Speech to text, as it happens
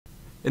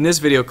In this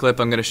video clip,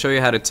 I'm going to show you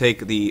how to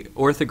take the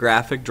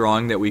orthographic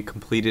drawing that we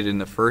completed in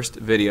the first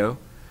video,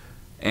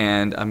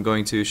 and I'm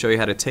going to show you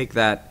how to take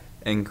that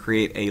and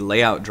create a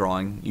layout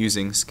drawing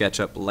using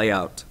SketchUp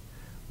Layout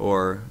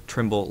or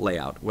Trimble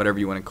Layout, whatever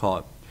you want to call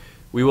it.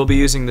 We will be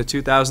using the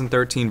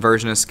 2013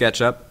 version of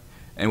SketchUp,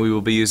 and we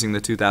will be using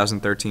the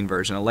 2013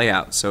 version of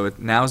Layout. So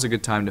now is a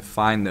good time to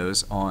find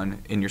those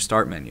in your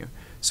Start menu.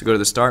 So go to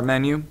the Start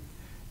menu,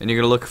 and you're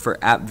going to look for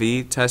App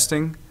V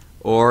testing.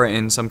 Or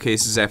in some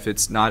cases, if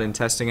it's not in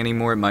testing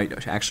anymore, it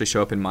might actually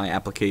show up in My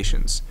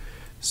Applications.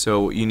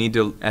 So you need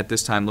to, at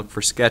this time, look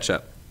for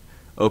SketchUp.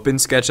 Open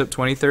SketchUp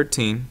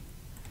 2013,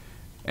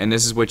 and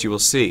this is what you will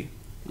see.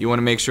 You want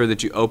to make sure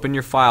that you open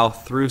your file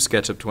through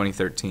SketchUp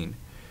 2013.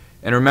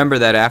 And remember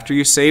that after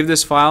you save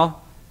this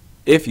file,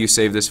 if you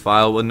save this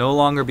file, it will no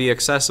longer be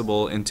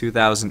accessible in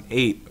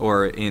 2008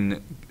 or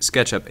in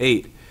SketchUp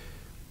 8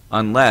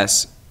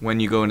 unless, when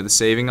you go into the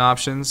saving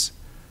options,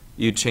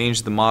 you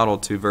change the model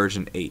to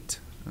version 8.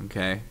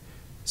 Okay,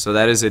 so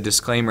that is a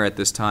disclaimer at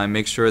this time.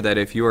 Make sure that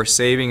if you are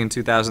saving in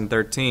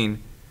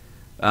 2013,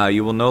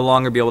 you will no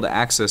longer be able to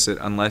access it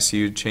unless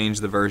you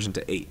change the version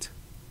to 8.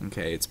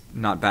 Okay, it's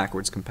not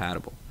backwards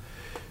compatible.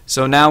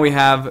 So now we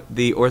have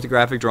the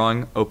orthographic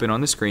drawing open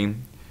on the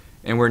screen,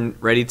 and we're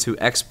ready to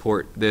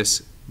export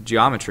this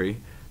geometry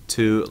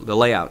to the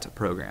layout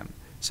program.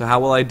 So how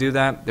will I do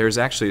that? There's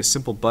actually a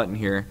simple button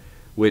here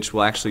which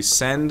will actually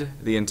send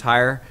the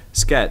entire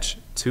sketch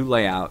to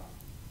Layout,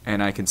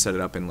 and I can set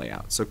it up in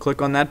Layout. So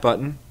click on that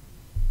button.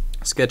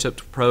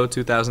 SketchUp Pro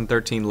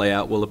 2013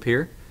 Layout will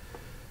appear,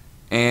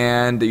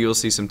 and you'll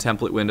see some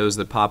template windows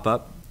that pop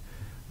up,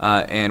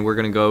 and we're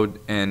going to go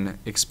and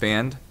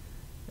expand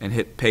and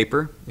hit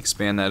Paper,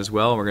 expand that as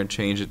well, and we're going to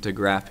change it to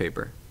Graph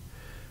Paper.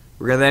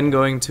 We're then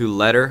going to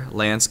Letter,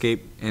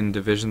 Landscape in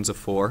divisions of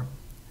 4,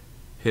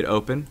 hit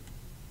Open,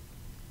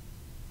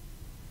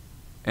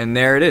 and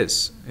there it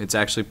is. It's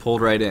actually pulled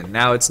right in.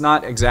 Now it's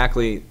not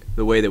exactly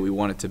the way that we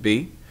want it to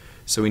be,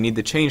 so we need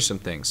to change some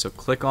things. So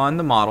click on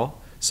the model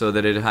so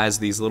that it has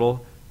these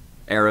little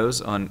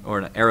arrows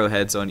or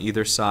arrowheads on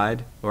either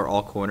side or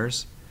all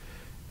corners,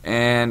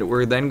 and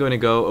we're then going to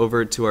go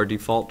over to our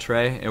default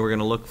tray and we're going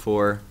to look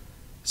for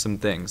some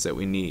things that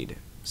we need.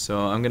 So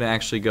I'm going to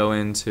actually go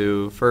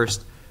into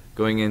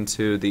going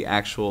into the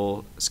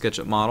actual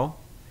SketchUp model,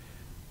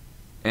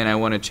 and I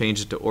want to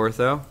change it to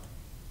ortho.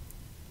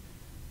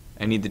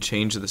 I need to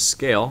change the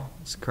scale.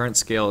 This current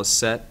scale is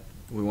set.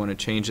 We want to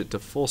change it to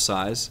full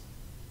size.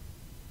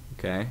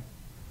 Okay,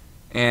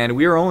 and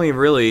we are only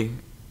really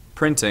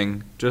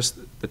printing just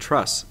the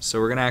truss, so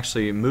we're going to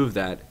actually move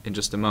that in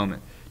just a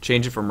moment.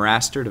 Change it from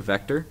raster to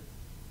vector.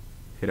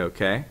 Hit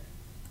OK,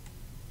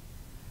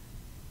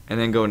 and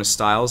then go into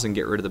styles and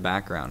get rid of the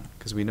background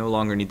because we no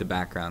longer need the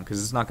background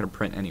because it's not going to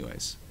print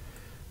anyways.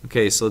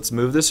 Okay, so let's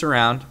move this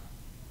around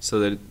so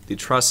that the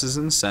truss is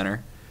in the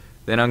center.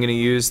 Then I'm going to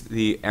use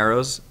the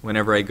arrows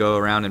whenever I go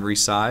around and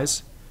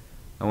resize.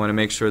 I want to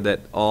make sure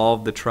that all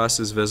of the truss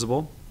is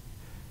visible,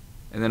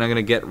 and then I'm going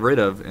to get rid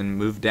of and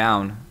move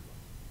down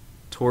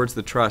towards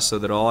the truss so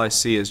that all I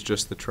see is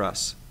just the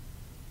truss.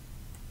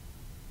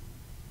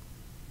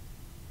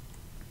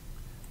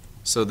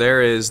 So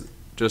there is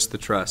just the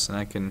truss, and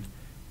I can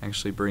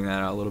actually bring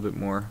that out a little bit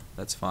more.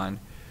 That's fine.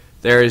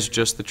 There is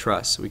just the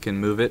truss. We can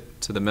move it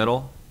to the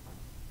middle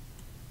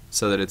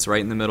so that it's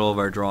right in the middle of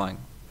our drawing.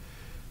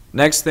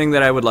 Next thing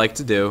that I would like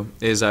to do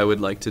is I would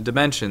like to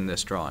dimension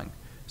this drawing.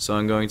 So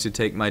I'm going to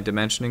take my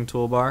dimensioning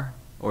toolbar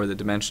or the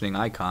dimensioning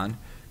icon,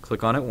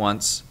 click on it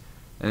once,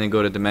 and then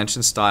go to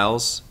Dimension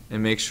Styles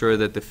and make sure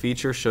that the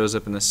feature shows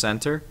up in the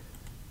center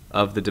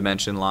of the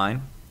dimension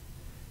line.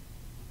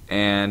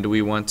 And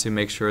we want to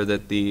make sure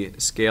that the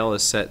scale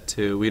is set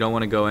to, we don't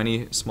want to go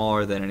any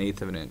smaller than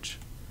 1/8 of an inch.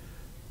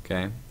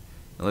 Okay,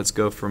 now let's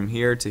go from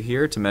here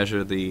to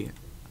measure the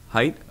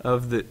height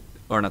of the,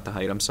 or not the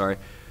height, I'm sorry,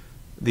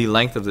 the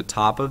length of the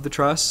top of the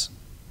truss.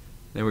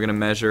 Then we're going to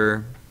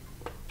measure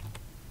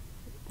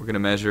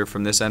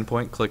from this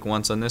endpoint. Click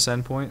once on this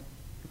endpoint,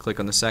 click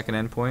on the second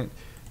endpoint.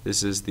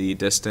 This is the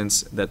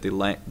distance that the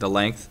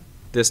length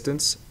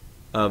distance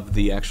of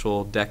the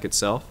actual deck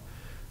itself,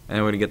 and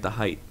then we're going to get the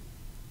height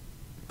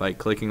by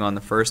clicking on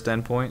the first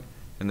endpoint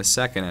and the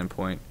second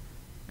endpoint,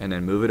 and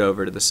then move it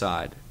over to the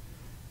side.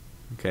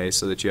 Okay,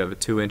 so that you have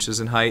 2 inches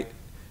in height,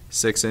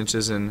 6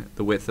 inches in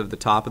the width of the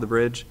top of the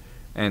bridge,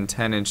 and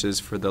 10 inches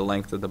for the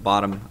length of the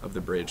bottom of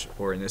the bridge,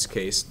 or in this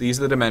case, these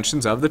are the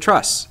dimensions of the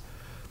truss.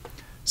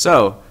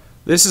 So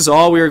this is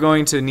all we are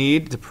going to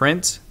need to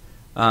print.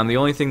 The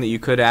only thing that you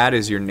could add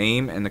is your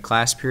name and the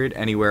class period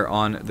anywhere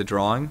on the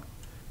drawing.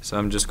 So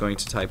I'm just going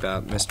to type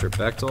out Mr.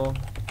 Bechtel,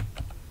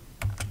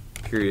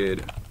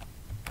 period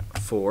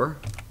 4,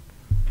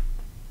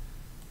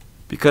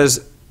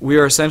 because we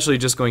are essentially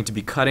just going to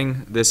be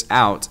cutting this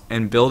out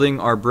and building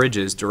our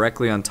bridges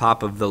directly on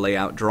top of the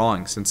layout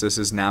drawing, since this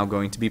is now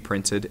going to be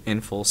printed in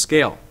full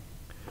scale.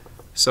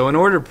 So in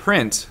order to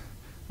print,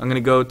 I'm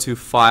going to go to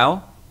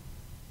File,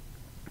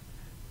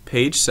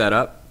 Page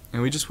Setup,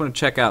 and we just want to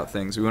check out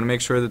things. We want to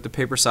make sure that the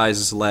paper size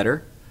is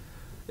letter.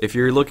 If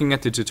you're looking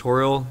at the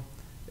tutorial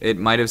it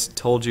might have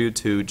told you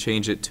to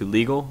change it to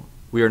legal.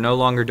 We are no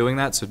longer doing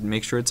that, so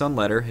make sure it's on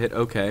letter, hit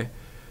OK.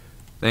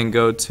 Then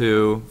go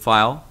to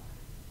File,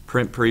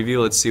 Print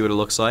Preview, let's see what it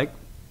looks like.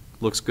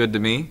 Looks good to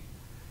me.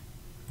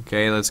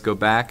 Okay, let's go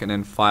back and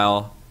then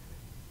File,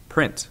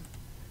 Print.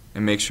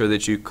 And make sure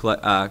that you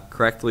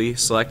correctly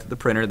select the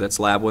printer, that's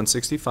Lab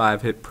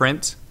 165, hit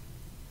Print,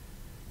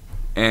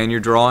 and your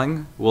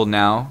drawing will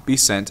now be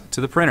sent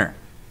to the printer.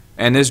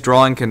 And this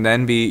drawing can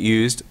then be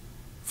used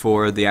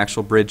for the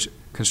actual bridge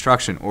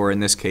construction, or in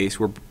this case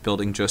we're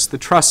building just the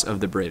truss of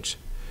the bridge.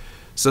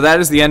 So that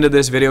is the end of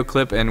this video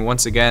clip, and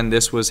once again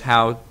these were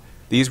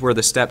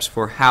the steps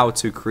for how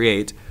to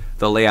create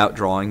the layout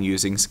drawing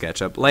using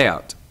SketchUp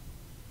Layout.